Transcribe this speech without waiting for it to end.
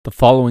The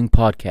following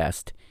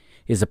podcast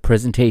is a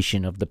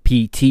presentation of the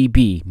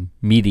BTV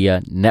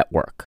Media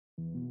Network.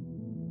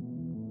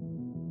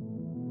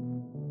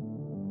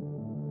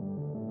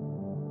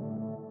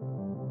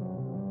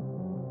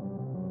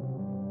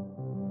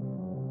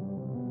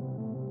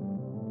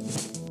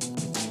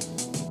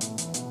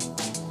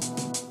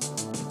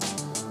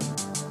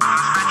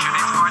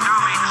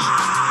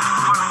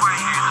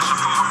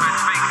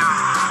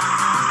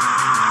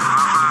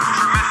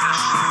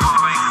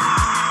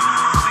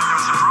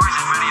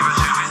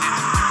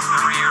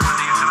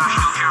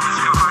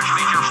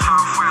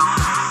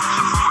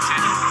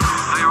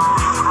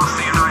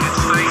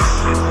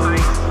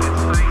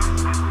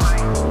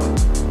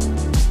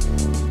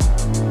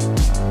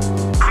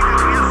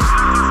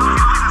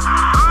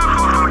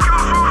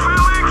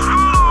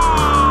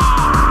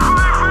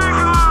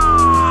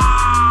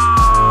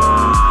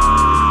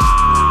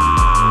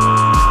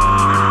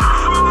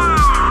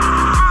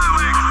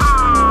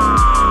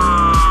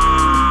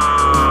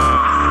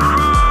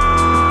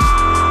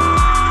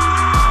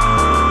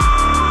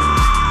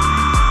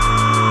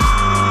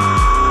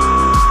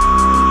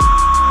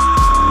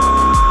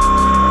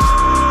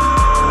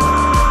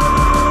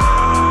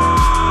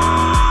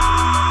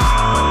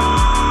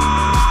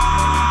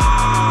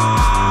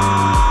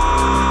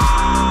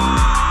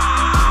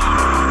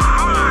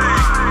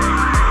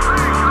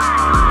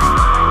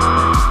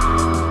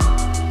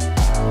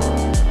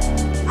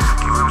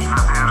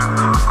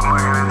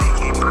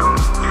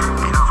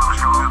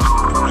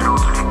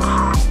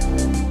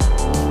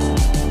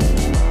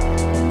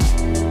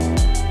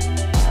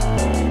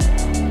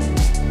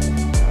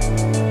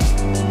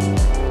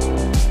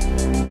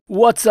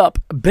 What's up,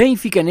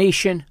 Benfica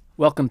Nation?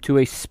 Welcome to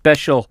a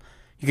special,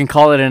 you can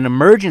call it an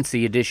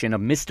emergency edition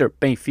of Mr.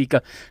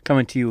 Benfica,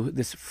 coming to you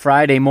this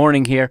Friday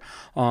morning here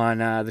on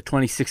the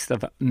 26th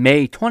of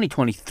May,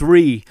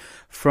 2023,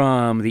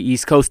 from the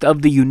East Coast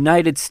of the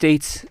United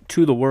States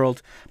to the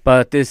world.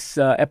 But this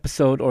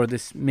episode, or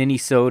this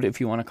mini-sode, if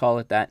you want to call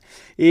it that,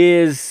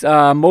 is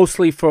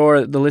mostly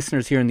for the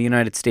listeners here in the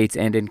United States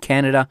and in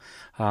Canada.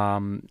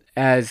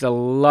 As a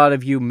lot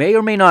of you may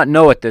or may not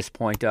know at this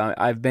point,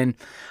 I've been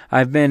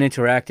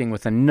interacting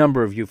with a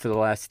number of you for the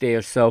last day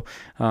or so,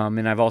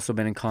 and I've also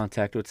been in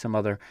contact with some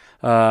other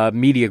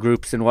media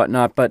groups and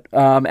whatnot. But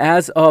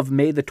as of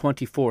May the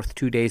 24th,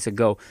 2 days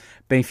ago,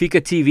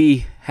 Benfica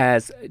TV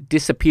has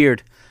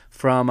disappeared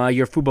from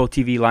your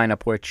FuboTV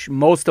lineup, which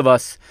most of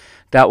us,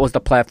 that was the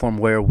platform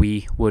where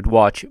we would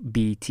watch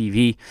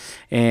BTV.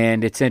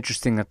 And it's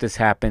interesting that this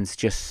happens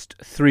just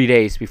 3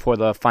 days before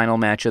the final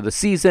match of the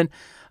season,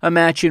 a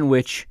match in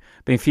which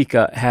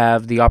Benfica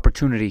have the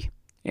opportunity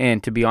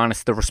and, to be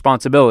honest, the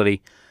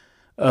responsibility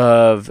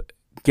of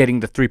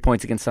getting the 3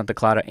 points against Santa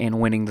Clara and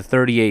winning the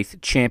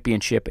 38th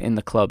championship in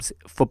the club's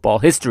football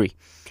history.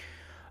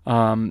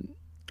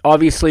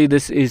 Obviously,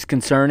 this is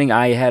concerning.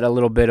 I had a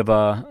little bit of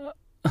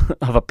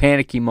a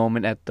panicky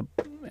moment at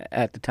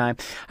the time.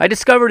 I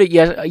discovered it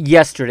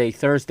yesterday,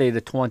 Thursday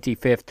the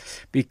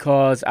 25th,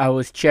 because I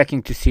was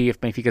checking to see if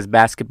Benfica's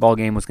basketball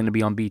game was going to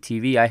be on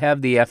BTV. I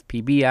have the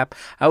FPB app.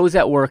 I was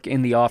at work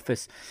in the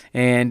office,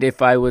 and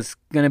if I was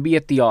going to be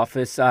at the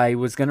office, I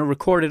was going to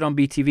record it on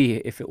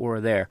BTV if it were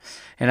there.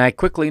 And I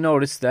quickly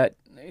noticed that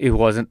it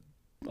wasn't.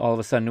 All of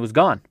a sudden, it was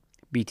gone.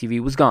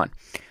 BTV was gone.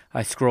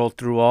 I scrolled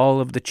through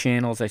all of the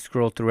channels. I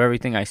scrolled through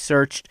everything. I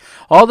searched.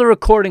 All the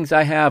recordings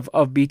I have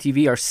of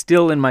BTV are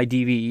still in my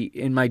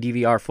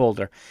DVR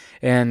folder,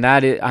 and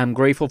I'm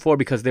grateful for,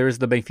 because there is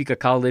the Benfica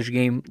college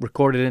game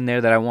recorded in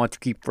there that I want to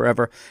keep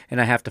forever, and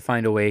I have to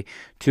find a way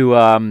to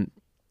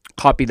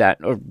copy that,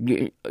 or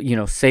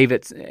save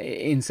it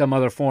in some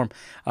other form,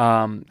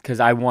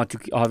 because I want to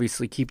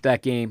obviously keep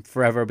that game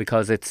forever,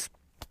 because it's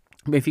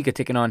Benfica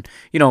taking on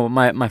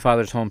my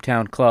father's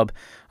hometown club,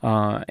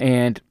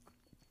 and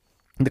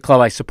the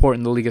club I support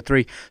in the Liga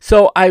 3.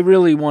 So I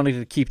really wanted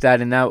to keep that,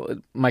 and now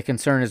my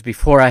concern is,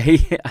 before I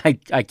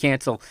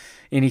cancel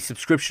any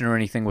subscription or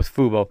anything with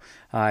Fubo,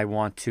 I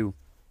want to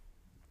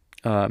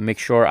make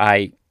sure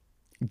I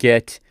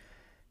get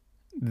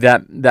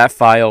that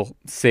file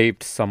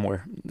saved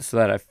somewhere, so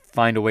that I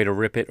find a way to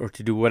rip it or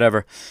to do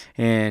whatever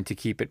and to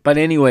keep it. But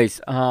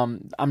anyways,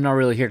 I'm not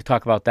really here to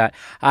talk about that.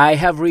 I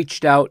have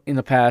reached out in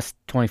the past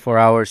 24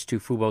 hours to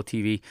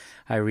FuboTV.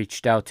 I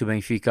reached out to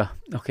Benfica,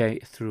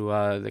 through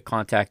the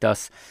Contact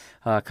Us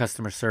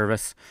customer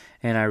service,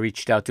 and I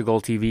reached out to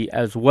Gold TV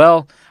as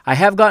well. I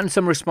have gotten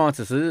some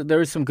responses. So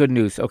there is some good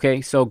news,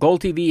 So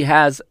Gold TV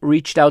has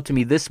reached out to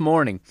me this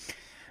morning.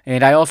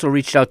 And I also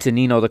reached out to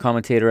Nino, the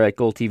commentator at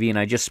Gold TV, and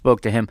I just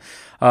spoke to him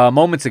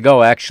moments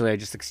ago. Actually, I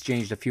just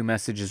exchanged a few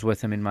messages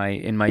with him in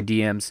my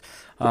DMs.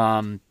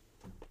 Gold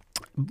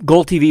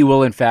TV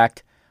will, in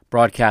fact,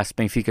 broadcast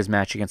Benfica's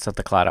match against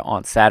Santa Clara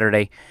on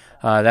Saturday.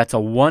 That's a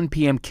 1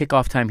 p.m.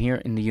 kickoff time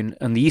here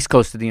on the East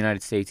Coast of the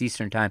United States,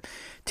 Eastern Time,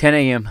 10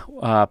 a.m.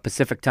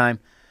 Pacific Time.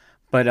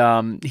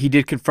 But he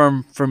did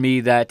confirm for me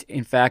that,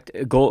 in fact,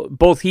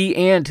 both he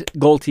and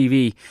Gold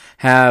TV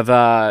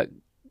have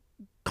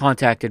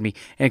contacted me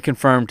and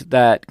confirmed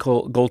that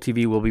Gold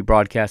TV will be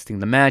broadcasting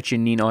the match,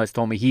 and Nino has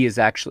told me he is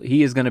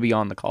going to be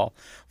on the call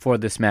for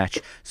this match.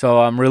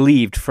 So I'm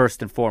relieved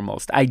first and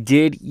foremost. I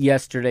did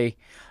yesterday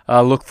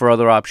look for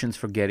other options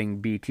for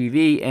getting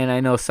BTV, and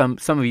I know some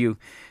of you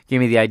gave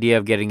me the idea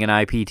of getting an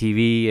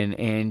IPTV,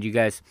 and you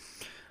guys,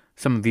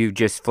 some of you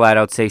just flat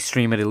out say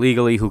stream it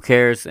illegally. Who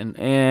cares?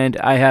 And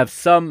I have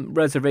some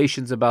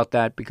reservations about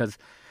that because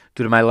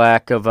due to my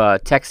lack of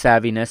tech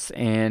savviness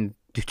and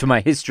due to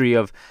my history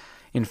of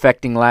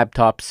infecting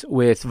laptops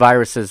with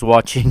viruses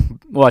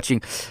watching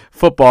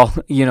football,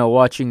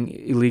 watching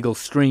illegal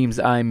streams,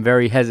 I'm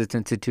very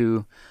hesitant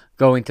to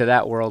go into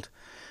that world.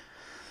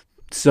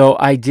 So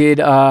I did,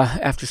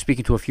 after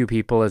speaking to a few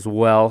people as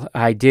well,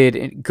 I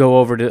did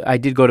go to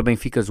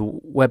Benfica's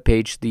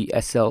webpage, the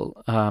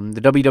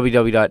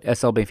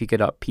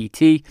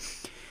www.slbenfica.pt,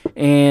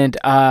 and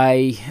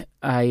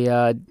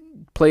I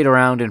played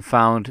around and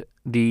found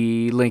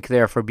the link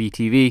there for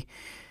BTV.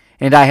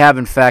 And I have,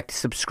 in fact,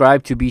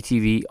 subscribed to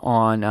BTV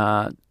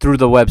through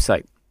the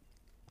website.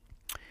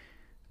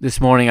 This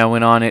morning I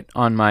went on it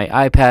on my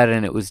iPad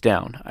and it was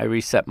down. I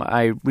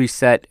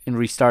reset and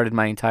restarted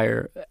my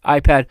entire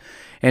iPad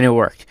and it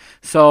worked.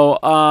 So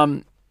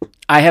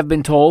I have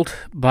been told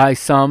by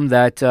some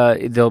that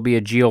there'll be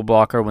a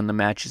geo-blocker when the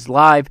match is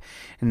live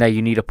and that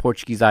you need a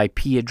Portuguese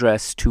IP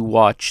address to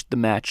watch the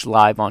match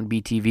live on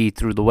BTV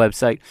through the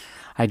website.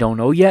 I don't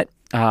know yet.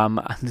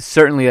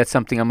 Certainly that's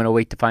something I'm going to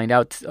wait to find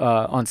out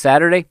on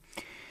Saturday.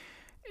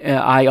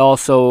 I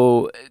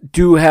also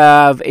do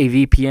have a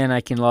VPN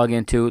I can log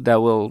into that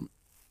will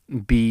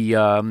be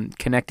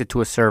connected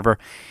to a server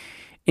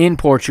in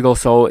Portugal.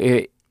 So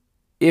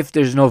if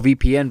there's no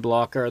VPN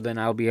blocker, then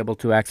I'll be able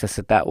to access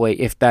it that way,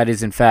 if that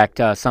is in fact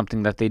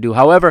something that they do.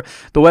 However,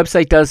 the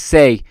website does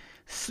say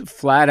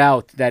flat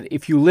out that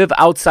if you live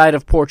outside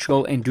of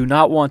Portugal and do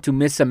not want to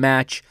miss a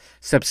match,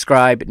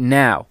 subscribe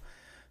now.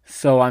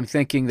 So I'm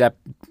thinking that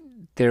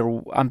it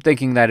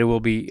will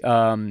be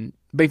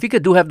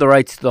Benfica do have the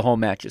rights to the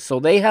home matches, so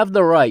they have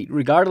the right,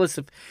 regardless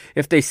of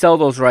if they sell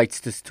those rights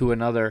to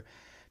another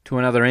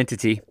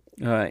entity.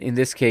 In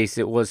this case,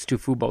 it was to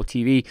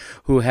FuboTV,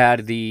 who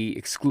had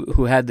the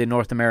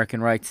North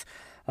American rights.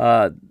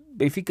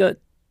 Benfica,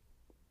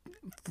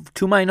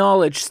 to my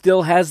knowledge,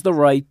 still has the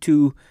right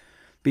to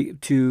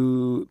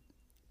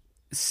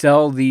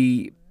sell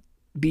the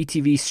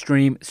BTV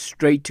stream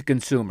straight to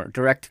consumer,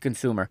 direct to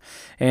consumer,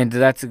 and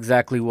that's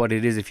exactly what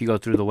it is if you go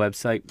through the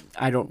website.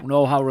 I don't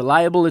know how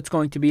reliable it's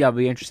going to be. I'll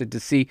be interested to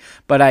see,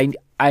 but I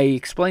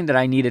explained that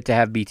I needed to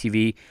have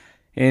BTV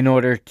in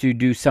order to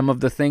do some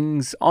of the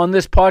things on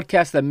this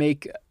podcast that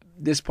make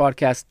this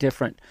podcast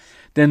different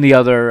than the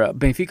other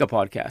Benfica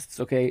podcasts.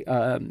 Okay,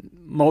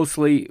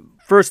 mostly,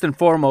 first and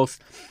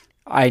foremost,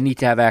 I need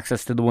to have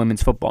access to the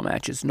women's football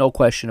matches, no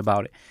question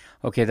about it.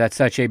 Okay, that's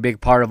such a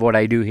big part of what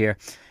I do here.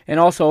 And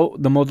also,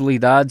 the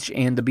Modalidades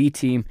and the B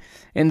team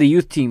and the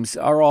youth teams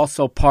are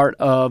also part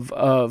of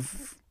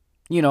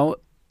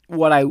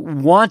what I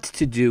want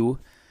to do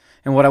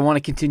and what I want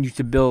to continue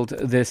to build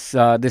this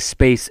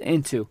space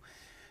into.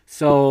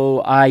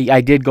 So I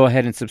did go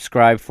ahead and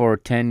subscribe for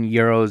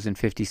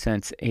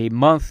 €10.50 a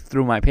month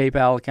through my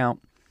PayPal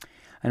account.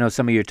 I know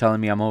some of you are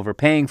telling me I'm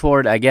overpaying for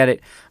it. I get it,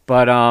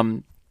 but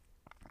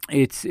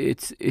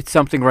it's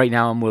something right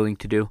now I'm willing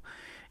to do,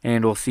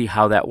 and we'll see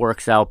how that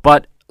works out.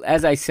 But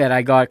as I said,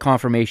 I got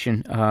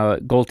confirmation.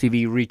 Gold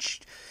TV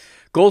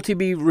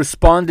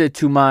responded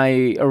to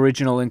my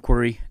original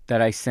inquiry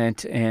that I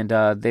sent, and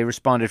they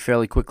responded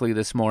fairly quickly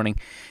this morning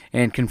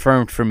and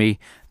confirmed for me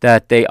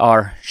that they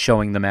are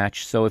showing the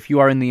match. So if you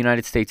are in the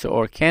United States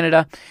or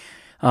Canada,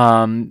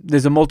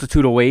 there's a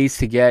multitude of ways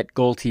to get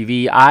Gold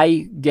TV.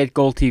 I get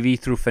Gold TV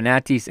through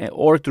Fanatis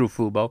or through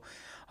Fubo.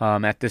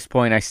 At this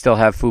point, I still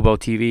have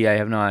FuboTV. I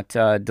have not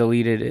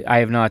deleted it. I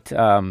have not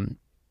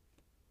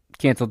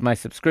canceled my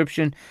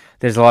subscription.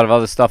 There's a lot of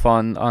other stuff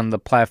on the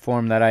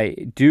platform that I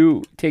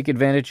do take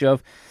advantage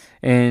of,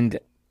 and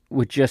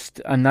with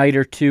just a night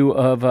or two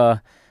of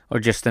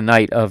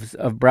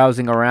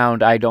browsing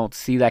around, I don't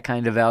see that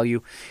kind of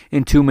value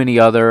in too many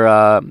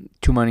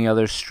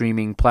other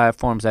streaming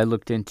platforms. I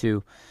looked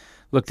into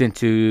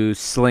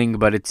Sling,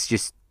 but it's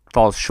just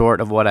falls short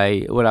of what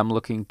I'm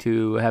looking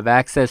to have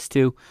access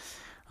to.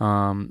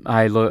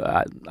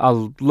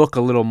 I'll look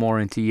a little more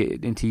into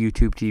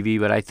YouTube TV,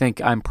 but I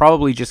think I'm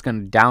probably just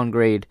going to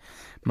downgrade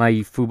my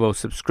Fubo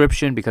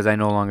subscription because I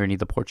no longer need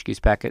the Portuguese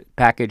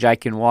package. I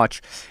can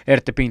watch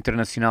RTP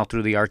Internacional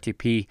through the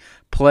RTP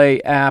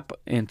Play app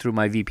and through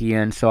my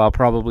VPN, so I'll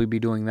probably be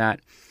doing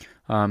that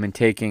and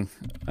taking,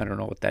 I don't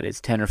know what that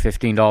is, $10 or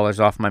 $15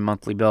 off my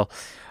monthly bill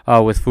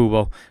with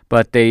Fubo,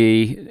 but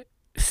they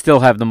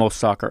still have the most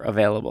soccer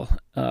available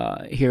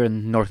here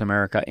in North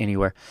America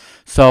anywhere.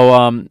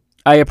 So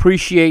I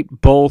appreciate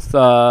both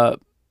Gold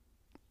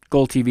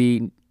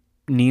TV,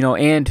 Nino,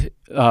 and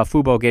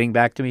Fubo getting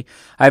back to me.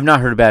 I have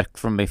not heard back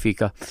from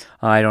Benfica.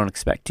 I don't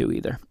expect to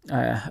either.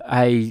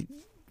 I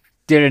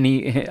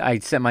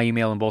sent my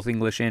email in both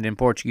English and in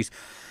Portuguese,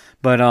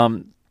 but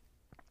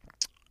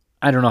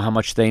I don't know how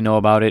much they know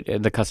about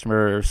it. The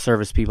customer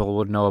service people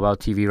would know about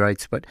TV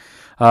rights, but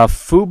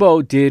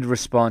Fubo did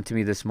respond to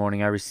me this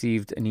morning. I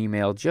received an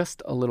email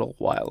just a little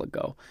while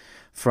ago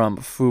from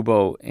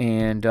Fubo,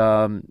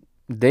 and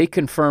they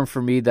confirmed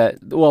for me that,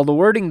 well, the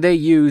wording they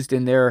used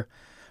in their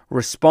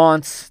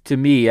response to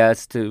me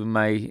as to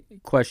my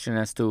question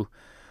as to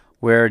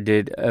where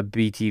did a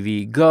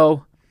BTV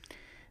go,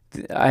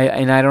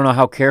 I don't know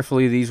how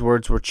carefully these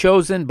words were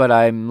chosen, but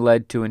I'm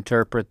led to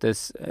interpret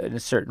this in a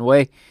certain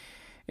way.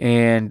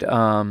 And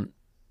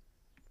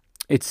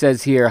it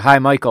says here, "Hi,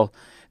 Michael.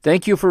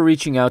 Thank you for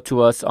reaching out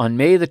to us. On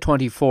May the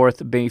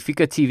 24th,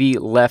 Benfica TV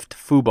left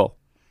Fubo."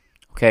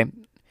 Okay.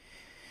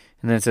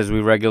 And then it says, "We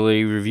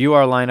regularly review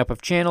our lineup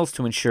of channels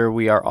to ensure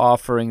we are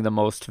offering the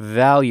most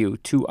value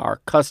to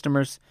our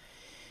customers.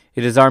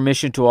 It is our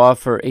mission to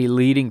offer a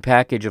leading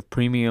package of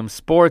premium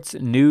sports,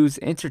 news,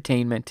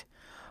 entertainment,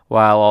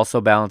 while also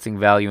balancing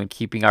value and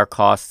keeping our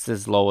costs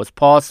as low as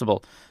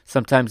possible.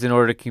 Sometimes in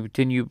order to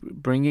continue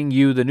bringing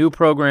you the new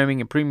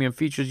programming and premium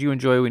features you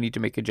enjoy, we need to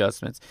make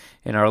adjustments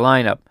in our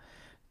lineup.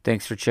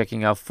 Thanks for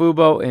checking out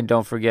Fubo, and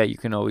don't forget you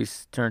can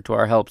always turn to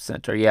our help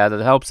center." Yeah,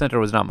 the help center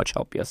was not much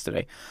help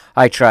yesterday.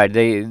 I tried.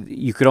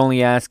 You could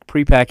only ask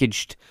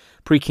prepackaged,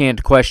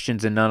 pre-canned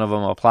questions, and none of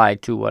them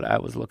applied to what I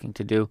was looking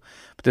to do.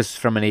 But this is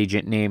from an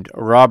agent named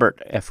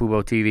Robert at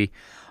FuboTV.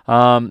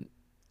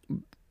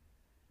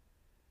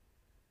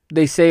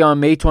 They say on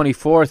May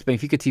 24th,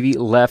 Benfica TV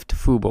left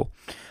Fubo.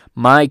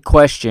 My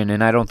question,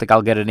 and I don't think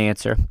I'll get an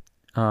answer,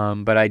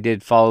 but I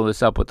did follow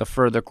this up with a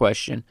further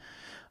question.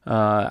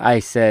 I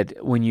said,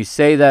 when you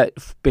say that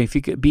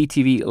Benfica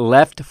BTV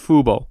left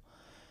Fubo,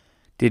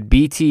 did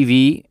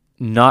BTV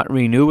not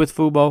renew with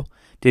Fubo?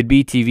 Did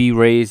BTV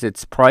raise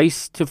its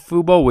price to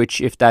Fubo?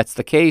 Which, if that's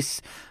the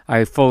case,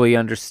 I fully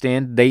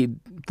understand.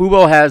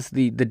 Fubo has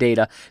the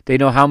data. They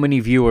know how many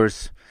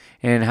viewers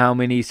and how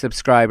many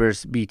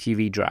subscribers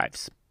BTV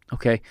drives.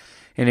 Okay,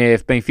 and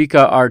if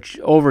Benfica are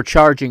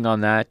overcharging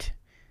on that,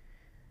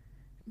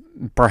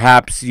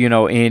 perhaps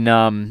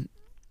in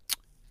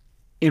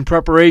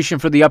preparation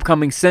for the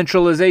upcoming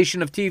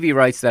centralization of TV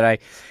rights that I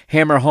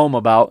hammer home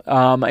about,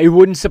 it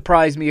wouldn't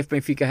surprise me if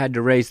Benfica had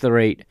to raise the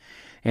rate,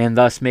 and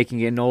thus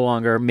making it no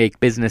longer make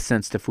business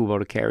sense to Fubo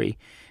to carry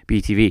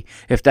BTV.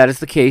 If that is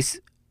the case,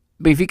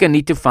 Benfica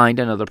need to find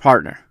another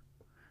partner.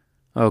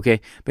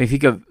 Okay,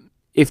 Benfica,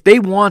 if they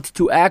want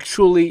to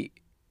actually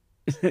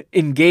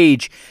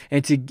engage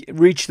and to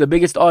reach the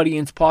biggest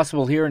audience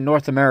possible here in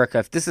North America,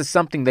 if this is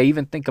something they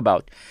even think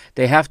about,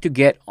 they have to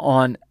get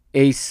on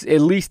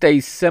at least a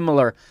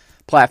similar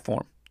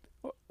platform,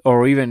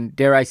 or even,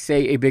 dare I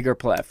say, a bigger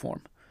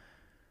platform.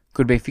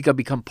 Could Benfica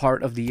become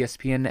part of the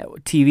ESPN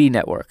TV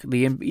network,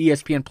 the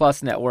ESPN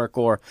Plus network,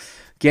 or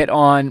get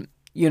on,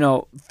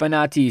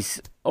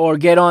 Fanatis, or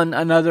get on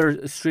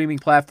another streaming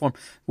platform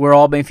where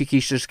all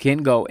Benfiquistas can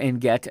go and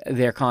get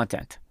their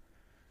content?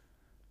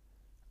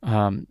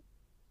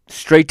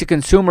 Straight to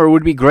consumer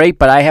would be great,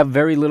 but I have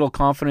very little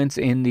confidence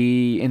in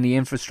the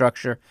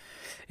infrastructure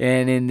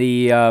and in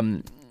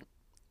the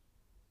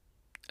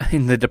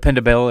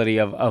dependability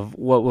of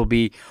what will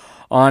be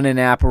on an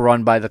app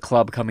run by the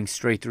club coming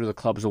straight through the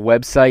club's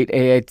website.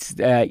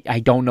 I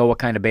don't know what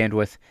kind of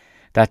bandwidth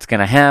that's going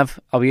to have.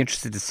 I'll be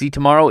interested to see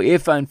tomorrow.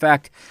 If, in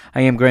fact,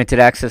 I am granted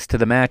access to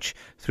the match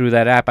through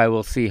that app, I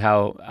will see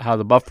how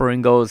the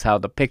buffering goes, how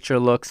the picture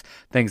looks,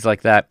 things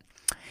like that.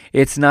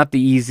 It's not the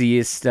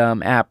easiest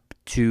app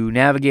to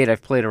navigate.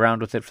 I've played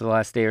around with it for the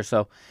last day or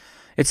so.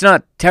 It's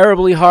not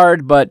terribly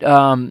hard, but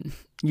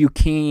you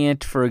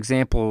can't, for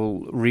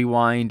example,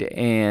 rewind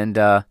and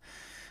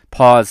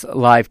pause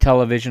live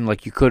television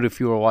like you could if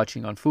you were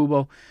watching on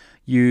Fubo.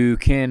 You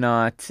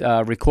cannot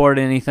record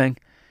anything.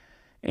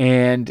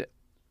 And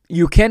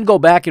you can go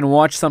back and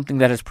watch something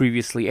that has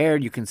previously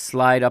aired. You can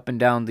slide up and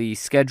down the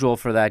schedule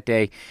for that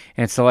day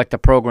and select a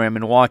program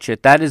and watch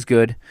it. That is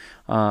good.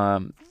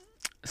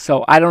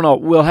 So I don't know.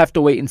 We'll have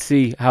to wait and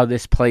see how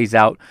this plays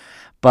out.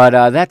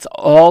 But that's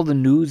all the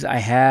news I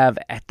have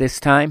at this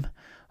time.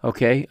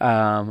 Okay.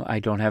 I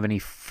don't have any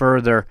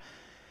further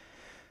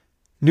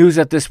news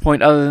at this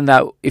point other than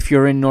that if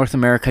you're in North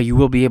America, you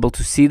will be able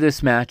to see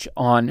this match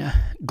on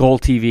Goal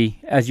TV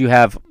as you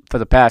have for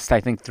the past,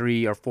 I think,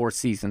 3 or 4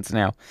 seasons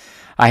now.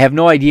 I have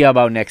no idea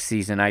about next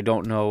season. I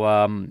don't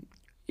know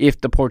if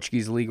the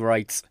Portuguese league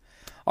rights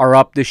are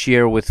up this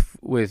year with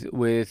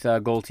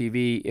Goal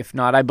TV. If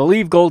not, I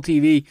believe Goal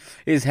TV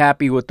is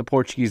happy with the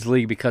Portuguese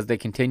league because they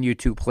continue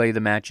to play the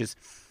matches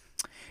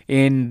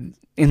in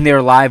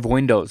their live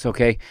windows.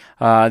 Okay,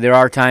 there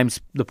are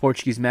times the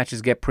Portuguese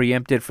matches get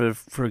preempted.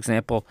 For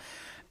example,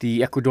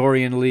 the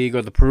Ecuadorian league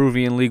or the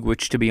Peruvian league,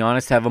 which, to be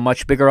honest, have a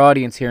much bigger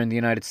audience here in the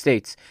United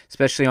States,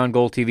 especially on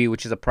Goal TV,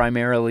 which is a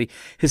primarily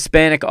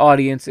Hispanic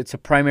audience. It's a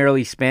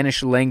primarily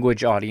Spanish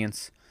language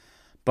audience.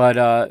 But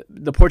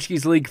the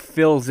Portuguese league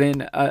fits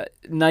in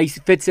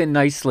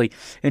nicely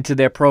into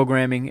their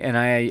programming, and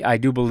I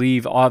do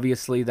believe,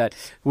 obviously, that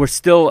we're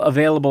still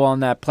available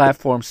on that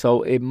platform,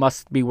 so it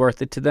must be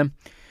worth it to them.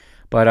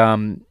 But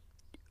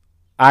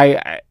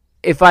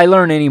if I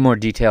learn any more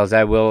details,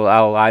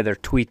 I'll either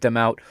tweet them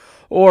out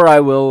or I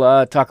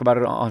will talk about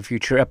it on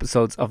future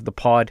episodes of the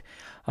pod.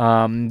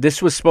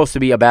 This was supposed to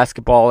be a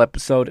basketball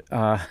episode.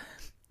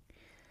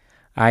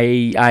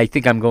 I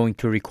think I'm going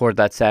to record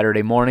that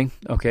Saturday morning.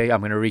 Okay, I'm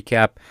going to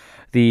recap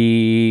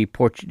the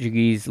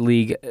Portuguese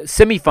League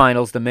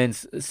semifinals, the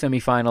men's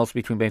semifinals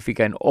between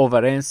Benfica and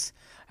Ovarense.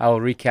 I'll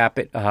recap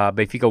it.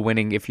 Benfica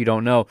winning, if you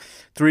don't know,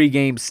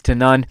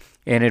 3-0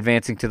 and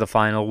advancing to the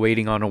final,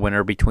 waiting on a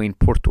winner between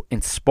Porto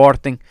and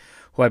Sporting,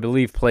 who I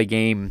believe play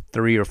game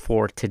 3 or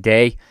 4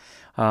 today.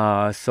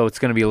 So it's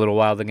going to be a little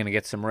while. They're going to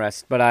get some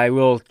rest. But I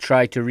will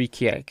try to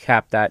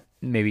recap that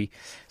maybe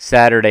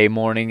Saturday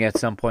morning at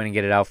some point and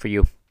get it out for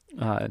you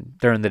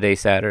during the day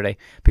Saturday,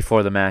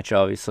 before the match,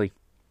 obviously.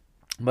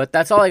 But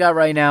that's all I got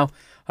right now.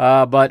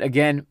 But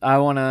again, I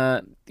want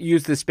to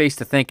use this space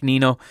to thank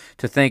Nino,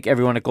 to thank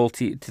everyone at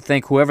GoalTV, to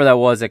thank whoever that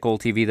was at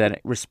GoalTV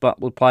that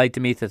replied to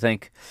me, to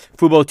thank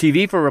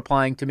FuboTV for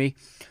replying to me.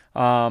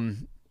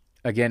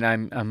 Again,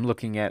 I'm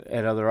looking at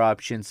other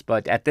options,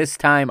 but at this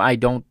time, I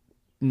don't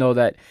know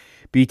that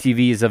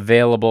BTV is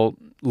available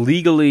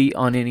legally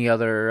on any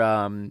other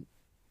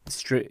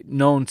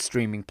known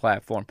streaming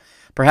platform.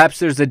 Perhaps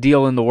there's a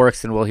deal in the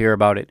works and we'll hear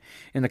about it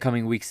in the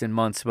coming weeks and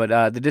months.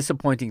 But the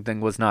disappointing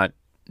thing was not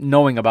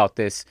knowing about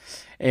this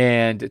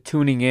and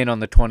tuning in on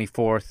the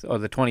 24th or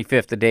the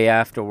 25th, the day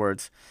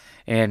afterwards,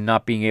 and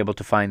not being able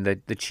to find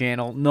the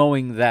channel,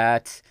 knowing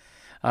that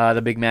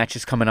the big match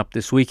is coming up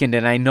this weekend.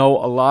 And I know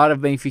a lot of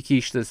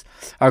Benfiquistas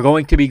are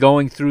going to be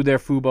going through their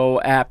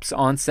Fubo apps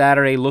on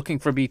Saturday looking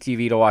for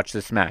BTV to watch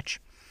this match.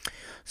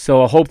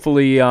 So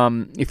hopefully,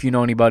 if you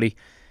know anybody,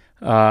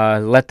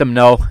 let them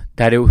know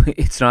that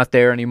it's not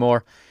there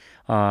anymore,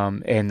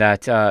 and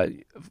that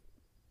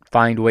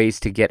find ways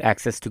to get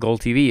access to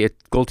GoalTV.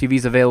 GoalTV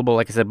is available,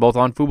 like I said, both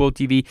on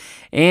FuboTV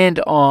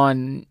and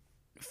on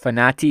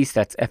Fanatiz.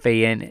 That's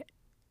Fanatiz,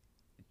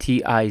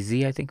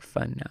 I think.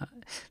 Fanatiz,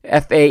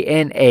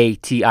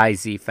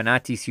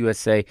 Fanatiz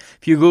USA.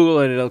 If you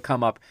Google it, it'll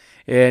come up.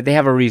 They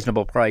have a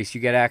reasonable price.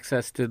 You get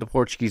access to the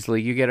Portuguese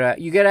League. You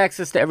get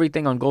access to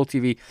everything on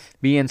GoalTV,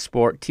 BN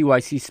Sport,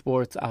 TYC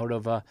Sports out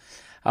of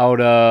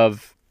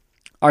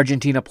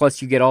Argentina.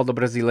 Plus, you get all the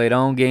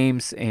Brasileirão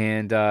games,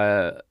 and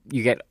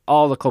you get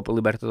all the Copa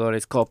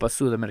Libertadores, Copa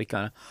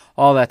Sudamericana,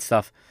 all that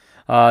stuff.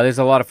 There's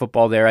a lot of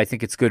football there. I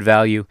think it's good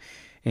value.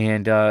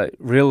 And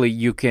really,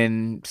 you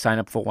can sign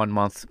up for 1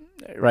 month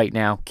right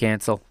now,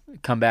 cancel,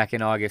 come back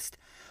in August,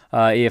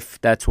 if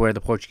that's where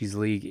the Portuguese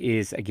League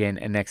is again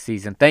next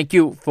season. Thank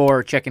you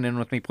for checking in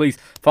with me. Please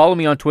follow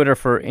me on Twitter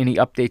for any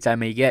updates I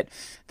may get.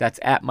 That's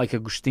at Mike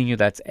Agostinho.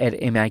 That's at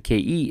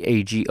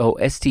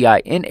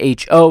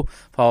MikeAgostinho.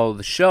 Follow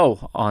the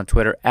show on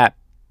Twitter at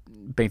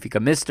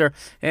Benfica Mister,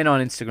 and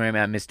on Instagram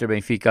at Mr.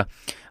 Benfica.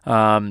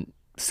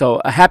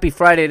 So a happy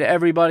Friday to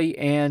everybody,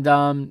 and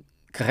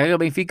Carrega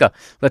Benfica.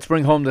 Let's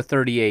bring home the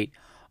 38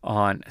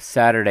 on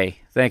Saturday.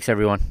 Thanks,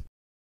 everyone.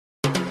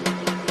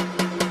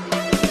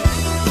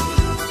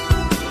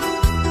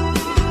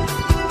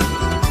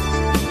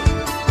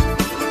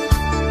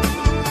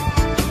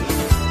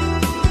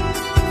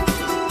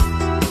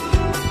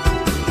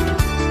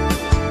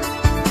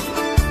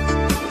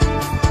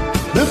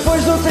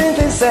 Depois do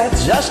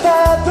 37 já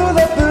está tudo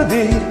a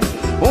pedir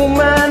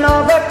uma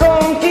nova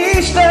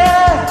conquista.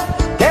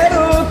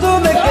 Quero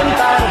tudo a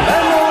cantar,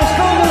 vamos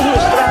todos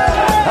mostrar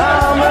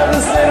a alma de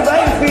ser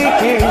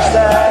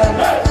benfiquista.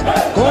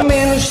 Com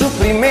menos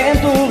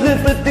sofrimento,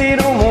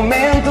 repetir um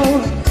momento,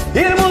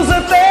 irmos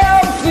até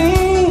ao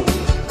fim,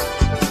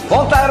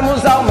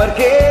 voltarmos ao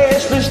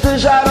Marquês,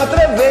 festejar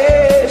outra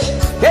vez.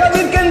 Quero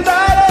ouvir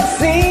cantar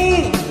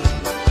assim.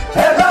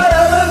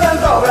 Agora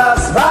levanta o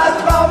braço,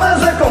 bate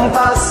palmas a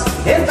compasso,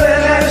 entra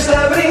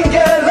nesta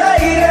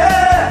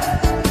brincadeira,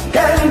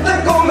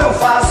 canta como eu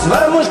faço,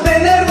 vamos ter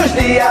nervos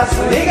de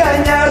aço e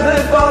ganhar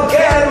de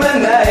qualquer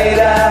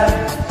maneira.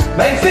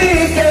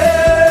 Benfica,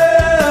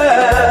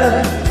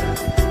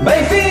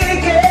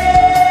 Benfica,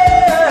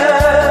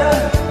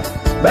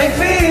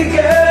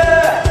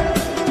 Benfica,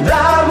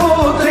 dá-me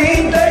o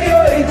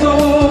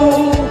 38.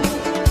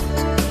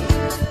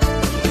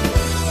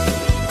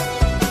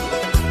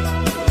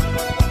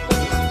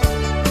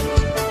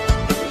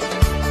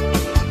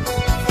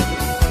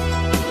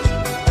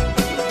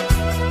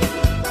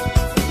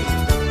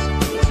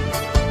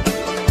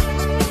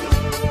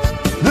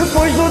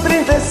 Depois do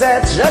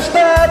 37 já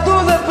está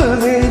tudo a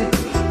pedir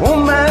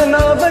uma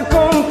nova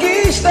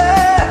conquista.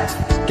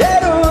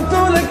 Quero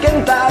tudo a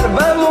cantar,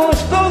 vamos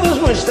todos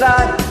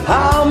mostrar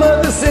a alma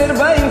de ser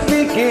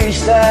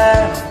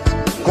benfiquista.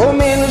 Com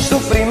menos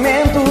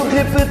sofrimento,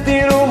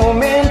 repetir o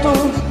momento,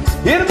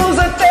 irmos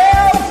até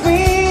ao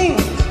fim,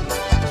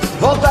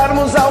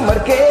 voltarmos ao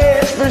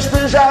Marquês,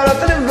 festejar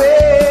outra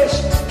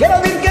vez. Quero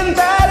ouvir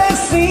cantar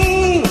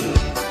assim.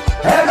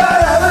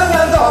 Agora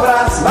levanta o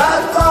braço,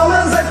 bate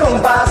palmas a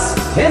compasso,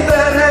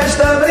 entra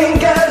nesta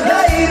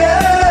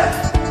brincadeira,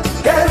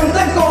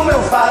 canta como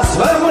eu faço,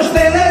 vamos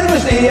ter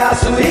nervos de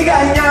aço e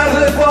ganhar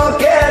de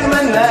qualquer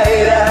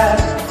maneira.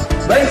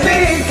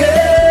 Benfica,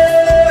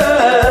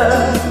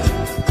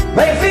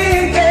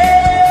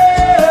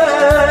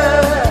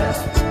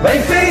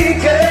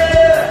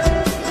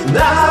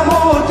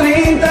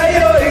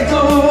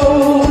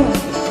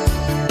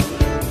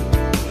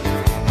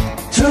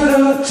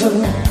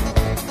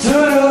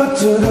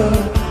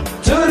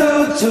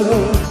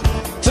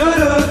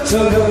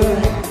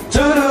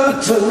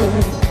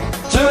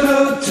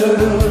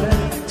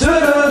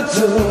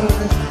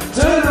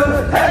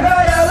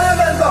 Agora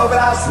levanta o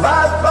braço,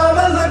 bate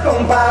palmas a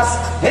compasso,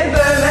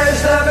 entra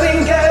nesta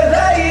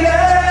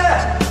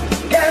brincadeira,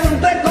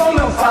 canta como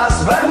eu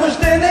faço, vamos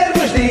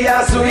estender-vos de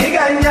aço e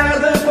ganhar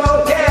de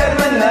qualquer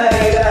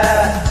maneira.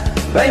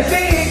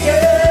 Benfica,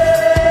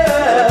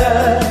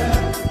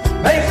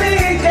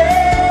 Benfica,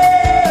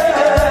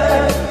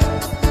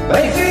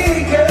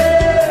 Benfica,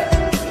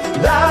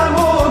 dá-me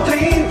o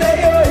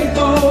 38.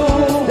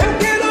 Eu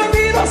quero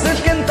ouvir vocês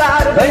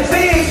cantar.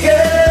 Benfica,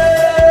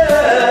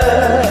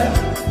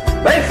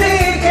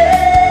 Benfica,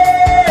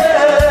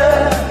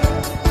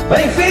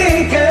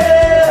 Benfica,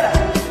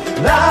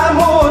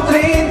 dá-me o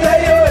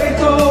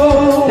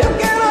 38. Eu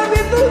quero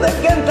ouvir tudo a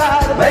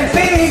cantar.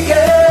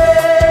 Benfica,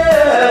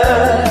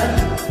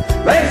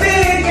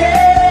 Benfica,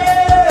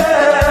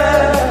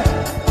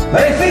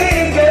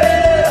 Benfica,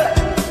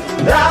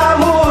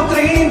 dá-me o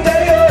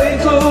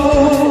 38.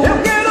 Eu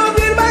quero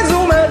ouvir mais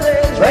uma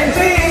vez.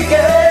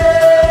 Benfica,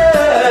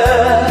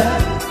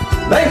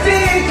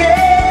 Benfica,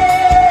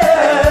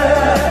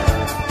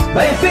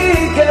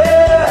 Benfica,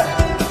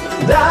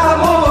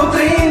 dá-me